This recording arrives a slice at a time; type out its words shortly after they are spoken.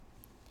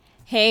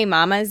Hey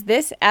mamas,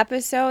 this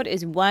episode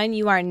is one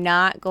you are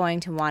not going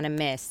to want to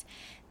miss.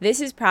 This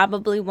is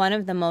probably one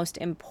of the most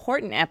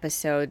important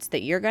episodes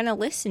that you're going to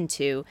listen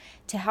to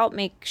help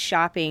make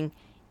shopping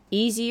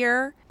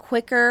easier,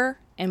 quicker,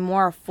 and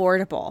more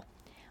affordable.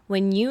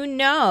 When you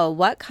know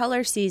what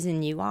color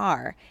season you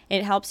are,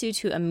 it helps you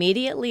to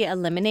immediately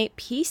eliminate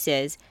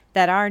pieces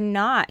that are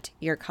not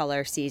your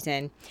color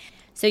season,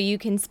 so you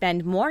can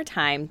spend more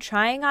time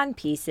trying on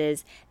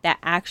pieces that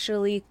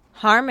actually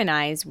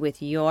harmonize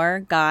with your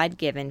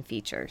God-given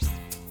features.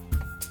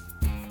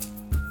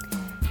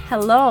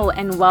 Hello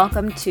and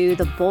welcome to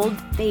the Bold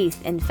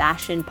Faith in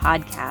Fashion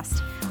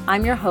podcast.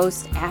 I'm your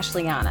host,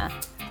 Ashleana,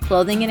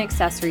 clothing and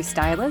accessory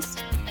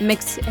stylist,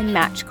 mix and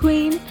match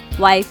queen,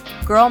 wife,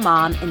 girl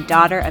mom, and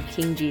daughter of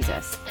King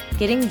Jesus.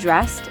 Getting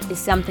dressed is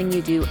something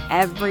you do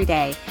every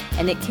day,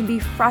 and it can be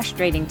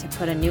frustrating to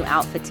put a new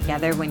outfit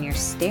together when you're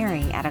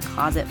staring at a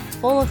closet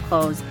full of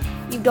clothes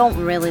you don't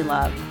really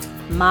love.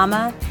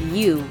 Mama,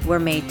 you were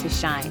made to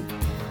shine.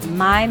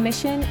 My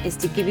mission is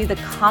to give you the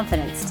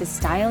confidence to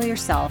style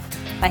yourself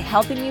by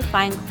helping you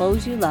find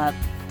clothes you love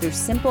through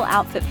simple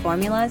outfit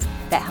formulas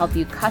that help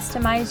you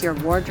customize your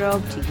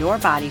wardrobe to your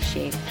body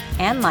shape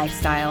and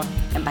lifestyle,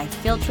 and by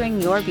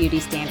filtering your beauty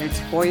standards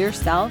for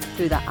yourself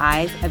through the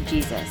eyes of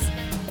Jesus.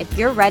 If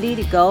you're ready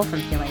to go from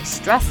feeling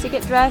stressed to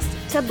get dressed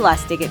to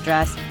blessed to get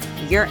dressed,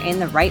 you're in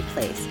the right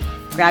place.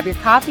 Grab your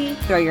coffee,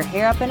 throw your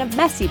hair up in a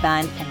messy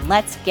bun, and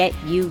let's get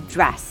you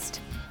dressed.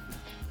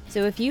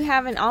 So if you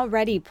haven't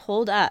already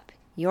pulled up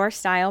your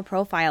style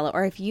profile,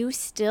 or if you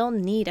still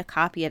need a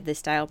copy of this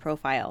style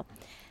profile,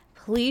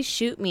 please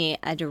shoot me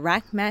a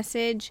direct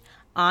message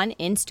on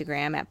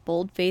Instagram at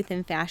Bold Faith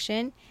in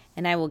Fashion,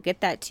 and I will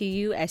get that to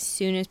you as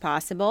soon as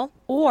possible.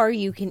 Or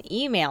you can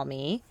email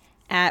me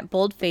at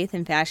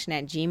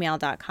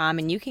boldfaithinfashion@gmail.com,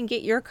 and you can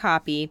get your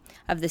copy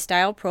of the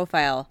style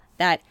profile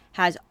that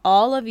has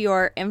all of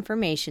your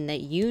information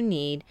that you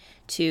need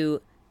to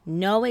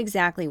know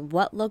exactly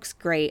what looks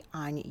great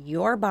on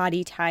your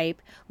body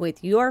type,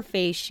 with your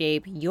face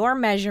shape, your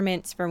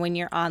measurements for when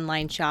you're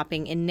online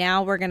shopping. And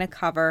now we're going to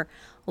cover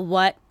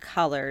what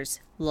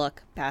colors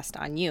look best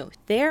on you.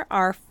 There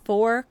are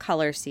 4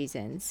 color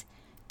seasons.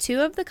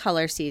 2 of the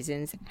color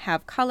seasons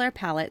have color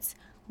palettes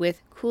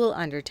with cool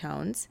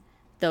undertones.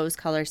 Those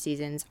color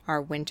seasons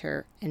are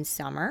winter and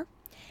summer.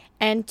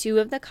 And 2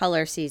 of the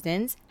color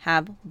seasons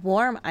have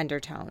warm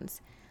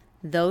undertones.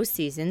 Those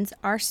seasons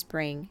are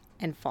spring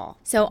and fall.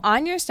 So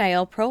on your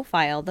style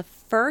profile, the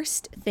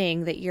first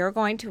thing that you're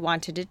going to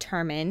want to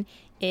determine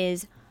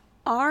is,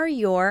 are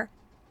your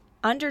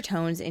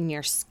undertones in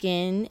your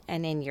skin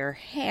and in your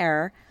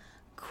hair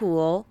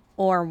cool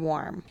or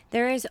warm?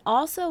 There is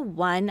also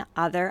one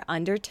other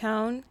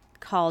undertone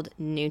called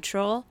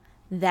neutral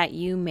that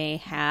you may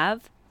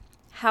have.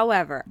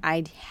 However,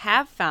 I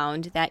have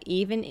found that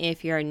even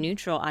if you're a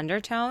neutral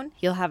undertone,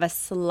 you'll have a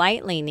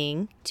slight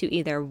leaning to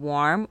either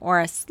warm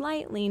or a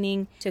slight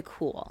leaning to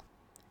cool.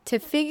 To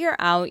figure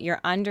out your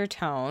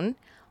undertone,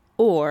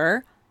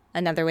 or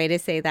another way to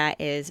say that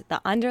is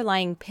the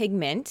underlying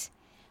pigment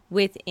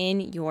within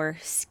your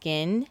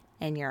skin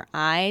and your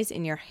eyes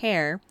and your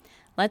hair,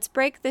 let's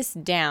break this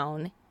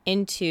down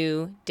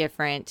into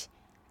different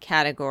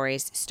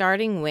categories,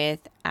 starting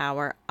with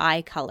our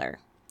eye color.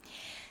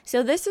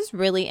 So this is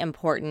really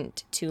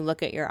important to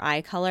look at your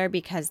eye color,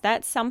 because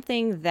that's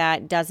something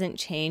that doesn't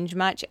change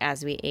much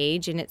as we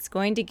age, and it's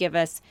going to give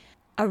us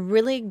a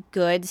really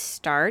good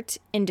start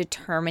in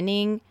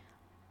determining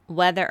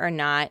whether or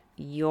not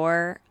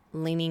you're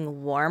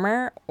leaning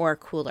warmer or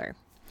cooler.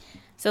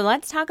 So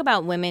let's talk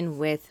about women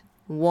with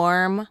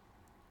warm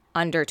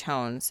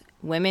undertones,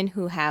 women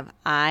who have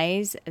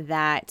eyes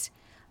that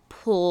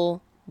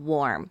pull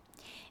warm.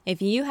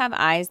 If you have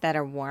eyes that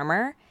are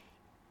warmer,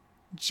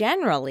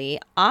 generally,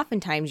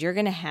 oftentimes you're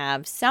going to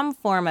have some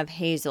form of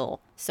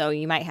hazel. So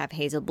you might have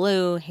hazel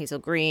blue, hazel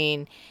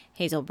green,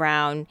 hazel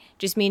brown,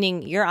 just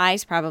meaning your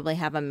eyes probably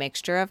have a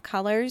mixture of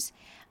colors.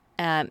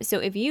 So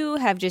if you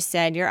have just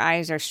said your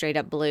eyes are straight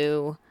up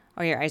blue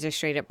or your eyes are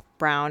straight up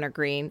brown or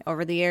green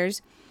over the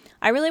years,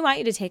 I really want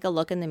you to take a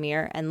look in the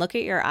mirror and look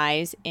at your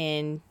eyes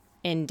in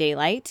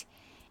daylight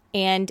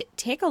and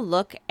take a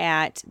look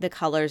at the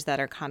colors that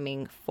are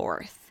coming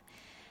forth.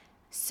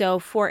 So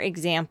for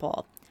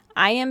example,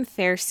 I am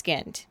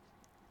fair-skinned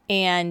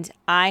and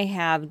I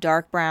have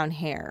dark brown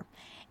hair.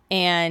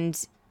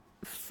 And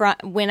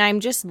when I'm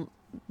just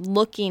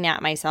looking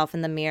at myself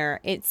in the mirror,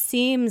 it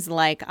seems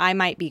like I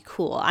might be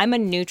cool. I'm a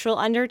neutral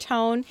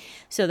undertone,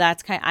 so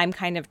I'm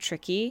kind of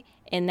tricky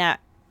in that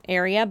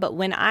area. But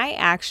when I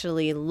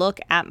actually look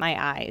at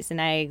my eyes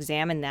and I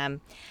examine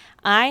them,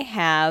 I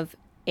have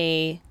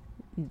a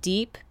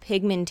deep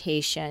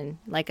pigmentation,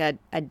 like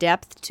a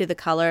depth to the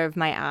color of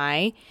my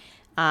eye.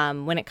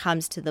 When it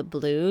comes to the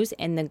blues,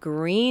 and the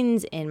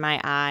greens in my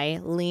eye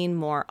lean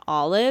more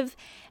olive,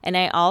 and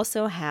I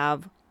also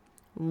have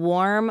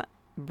warm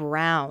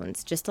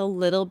browns just a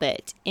little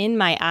bit in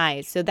my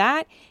eyes. So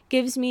that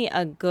gives me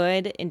a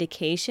good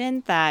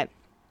indication that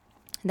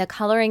the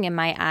coloring in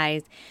my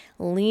eyes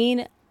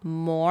lean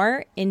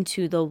more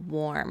into the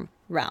warm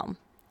realm.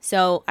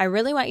 So I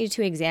really want you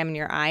to examine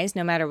your eyes,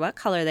 no matter what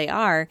color they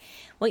are.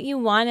 What you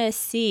want to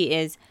see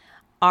is,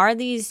 are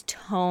these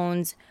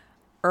tones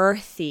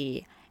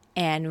earthy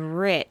and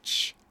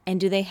rich? And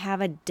do they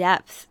have a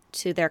depth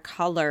to their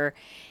color?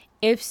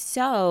 If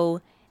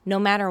so, no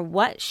matter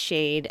what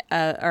shade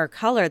or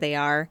color they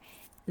are,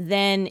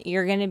 then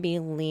you're going to be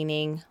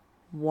leaning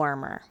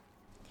warmer.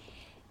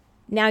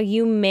 Now,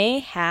 you may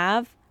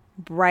have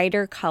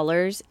brighter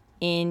colors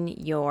in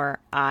your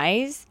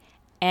eyes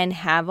and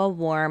have a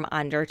warm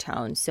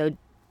undertone. So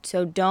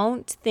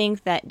don't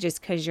think that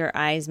just because your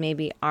eyes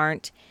maybe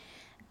aren't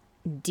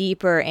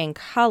deeper in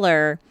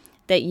color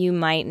that you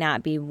might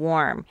not be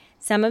warm.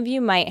 Some of you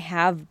might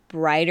have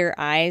brighter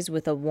eyes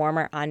with a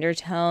warmer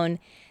undertone.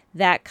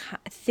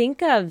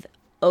 Think of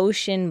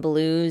ocean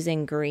blues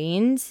and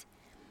greens.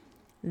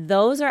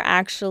 Those are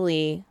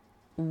actually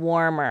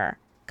warmer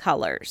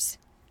colors,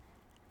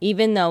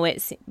 even though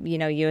it's,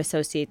 you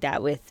associate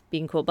that with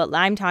being cool. But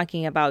I'm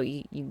talking about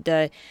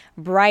the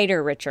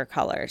brighter, richer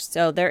colors.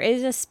 So there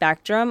is a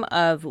spectrum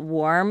of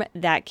warm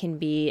that can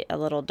be a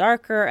little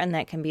darker and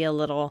that can be a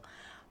little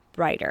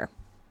brighter.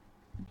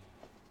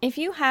 If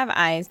you have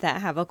eyes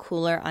that have a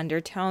cooler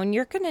undertone,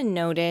 you're going to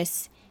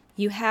notice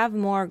you have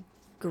more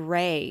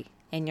gray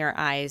in your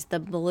eyes. The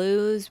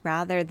blues,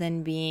 rather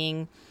than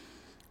being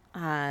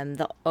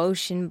the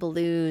ocean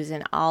blues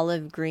and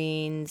olive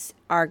greens,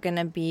 are going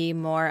to be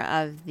more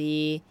of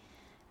the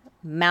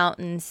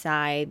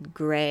mountainside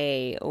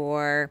gray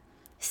or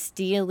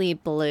steely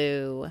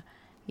blue.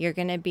 You're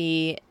going to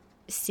be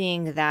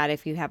seeing that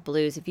if you have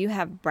blues. If you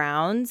have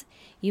browns,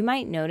 you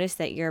might notice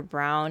that your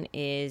brown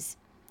is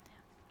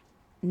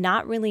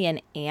not really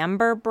an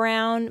amber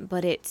brown,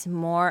 but it's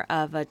more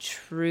of a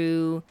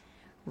true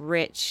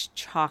rich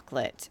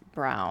chocolate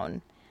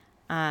brown.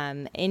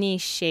 Any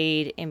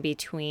shade in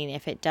between,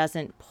 if it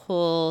doesn't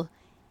pull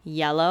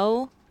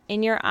yellow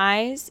in your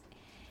eyes,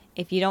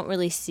 if you don't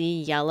really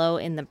see yellow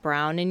in the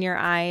brown in your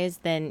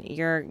eyes, then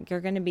you're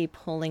going to be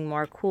pulling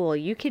more cool.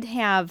 You could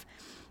have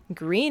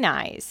green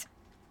eyes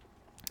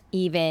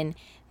even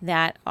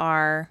that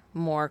are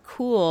more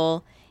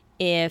cool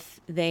if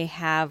they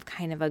have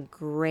kind of a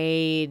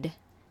grayed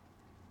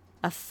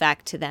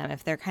effect to them,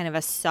 if they're kind of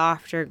a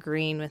softer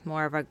green with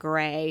more of a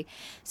gray.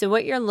 So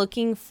what you're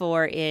looking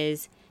for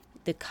is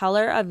the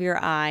color of your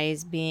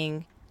eyes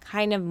being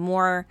kind of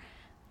more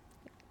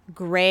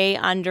gray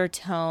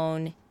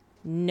undertone,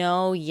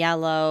 no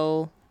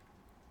yellow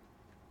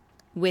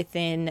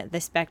within the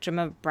spectrum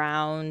of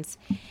browns.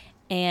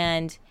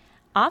 And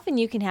often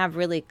you can have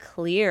really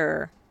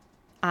clear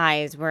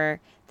eyes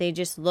where they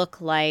just look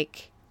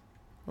like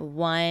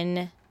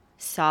one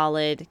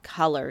solid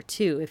color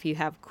too, if you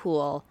have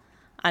cool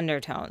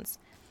undertones.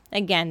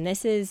 Again,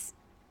 this is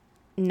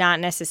not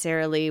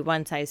necessarily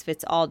one size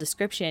fits all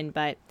description,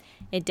 but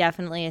it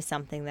definitely is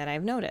something that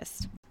I've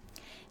noticed.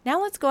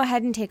 Now let's go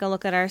ahead and take a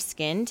look at our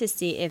skin to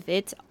see if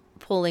it's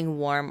pulling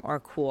warm or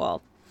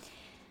cool.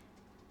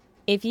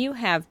 If you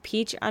have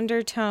peach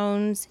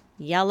undertones,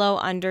 yellow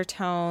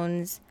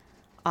undertones,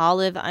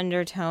 olive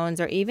undertones,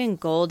 or even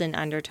golden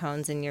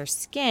undertones in your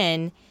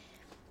skin,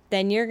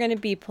 then you're going to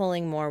be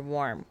pulling more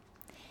warm.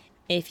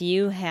 If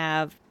you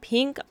have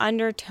pink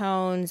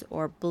undertones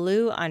or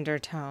blue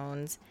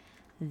undertones,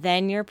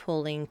 then you're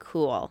pulling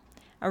cool.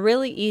 A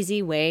really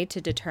easy way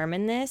to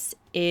determine this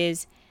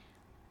is,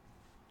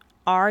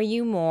 are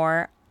you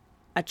more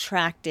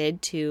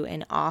attracted to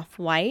an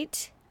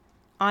off-white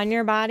on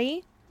your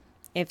body?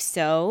 If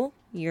so,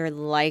 you're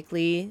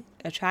likely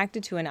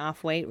attracted to an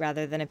off-white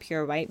rather than a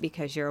pure white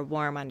because you're a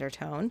warm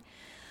undertone.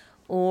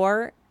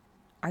 Or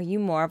are you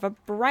more of a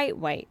bright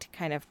white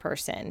kind of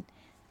person?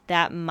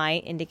 That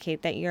might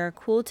indicate that you're a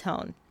cool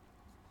tone.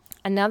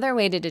 Another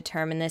way to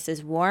determine this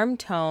is warm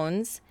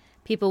tones.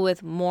 People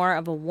with more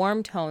of a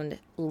warm toned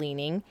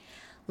leaning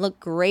look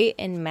great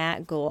in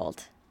matte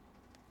gold.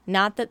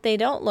 Not that they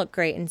don't look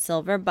great in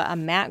silver, but a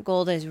matte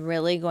gold is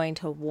really going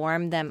to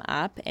warm them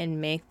up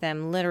and make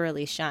them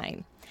literally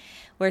shine.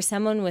 Where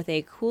someone with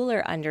a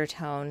cooler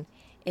undertone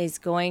is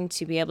going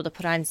to be able to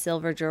put on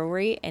silver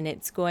jewelry and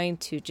it's going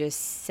to just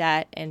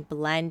set and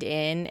blend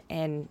in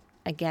and,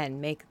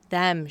 again, make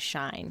them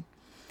shine.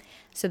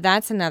 So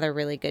that's another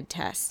really good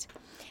test.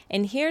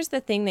 And here's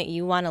the thing that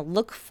you want to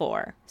look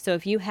for. So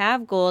if you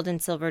have gold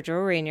and silver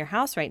jewelry in your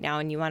house right now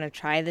and you want to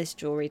try this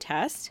jewelry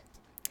test,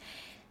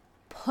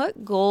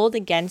 put gold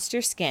against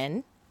your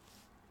skin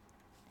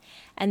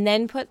and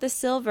then put the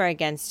silver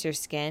against your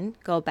skin.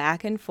 Go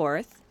back and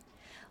forth.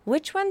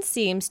 Which one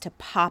seems to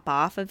pop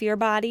off of your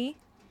body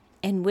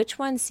and which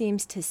one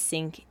seems to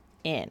sink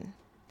in?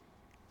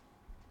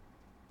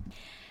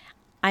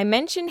 I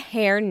mentioned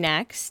hair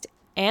next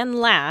and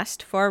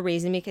last for a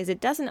reason, because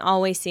it doesn't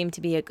always seem to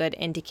be a good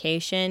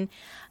indication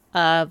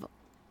of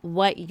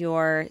what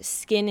your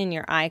skin and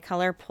your eye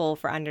color pull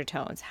for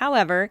undertones.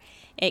 However,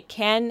 it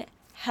can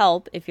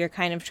help if you're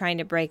kind of trying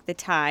to break the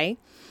tie,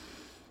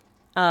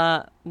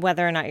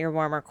 whether or not you're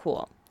warm or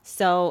cool.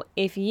 So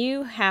if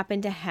you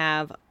happen to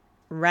have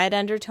red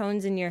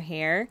undertones in your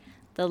hair,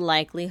 the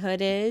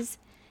likelihood is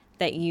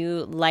that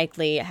you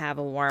likely have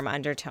a warm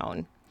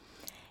undertone.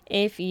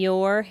 If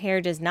your hair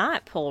does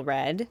not pull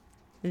red,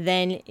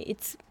 then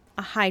it's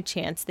a high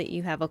chance that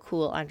you have a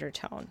cool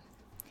undertone.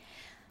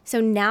 So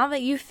now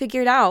that you've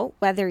figured out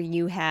whether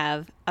you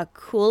have a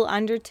cool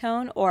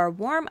undertone or a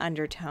warm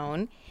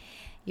undertone,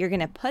 you're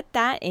going to put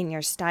that in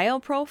your style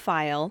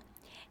profile,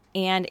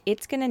 and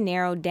it's going to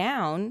narrow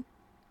down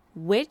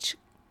which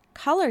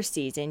color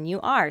season you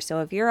are.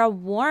 So if you're a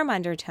warm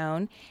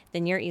undertone,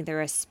 then you're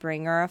either a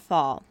spring or a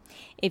fall.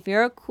 If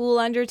you're a cool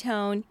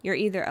undertone, you're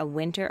either a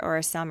winter or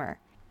a summer.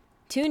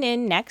 Tune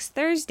in next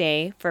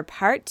Thursday for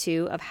part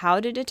 2 of how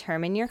to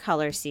determine your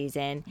color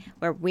season,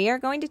 where we are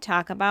going to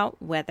talk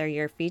about whether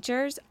your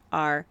features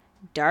are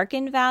dark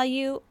in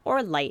value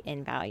or light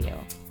in value.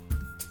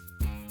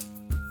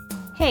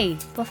 Hey,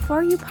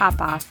 before you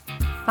pop off,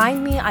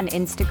 find me on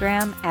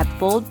Instagram at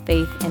Bold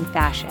Faith and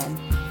Fashion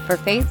for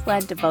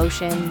faith-led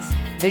devotions,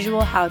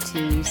 visual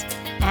how-tos,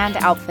 and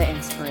outfit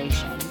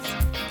inspirations.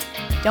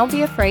 Don't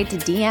be afraid to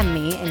DM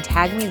me and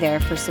tag me there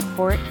for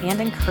support and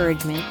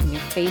encouragement in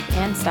your faith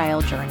and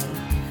style journey.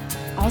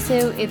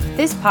 Also, if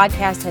this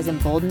podcast has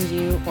emboldened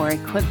you or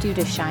equipped you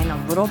to shine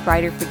a little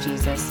brighter for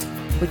Jesus,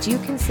 would you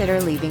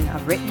consider leaving a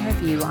written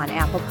review on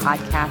Apple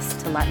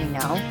Podcasts to let me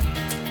know?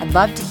 I'd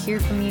love to hear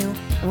from you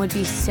and would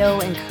be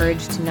so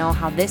encouraged to know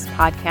how this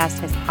podcast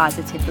has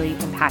positively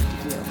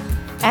impacted you.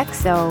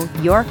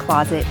 XO, your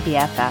closet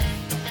BFF.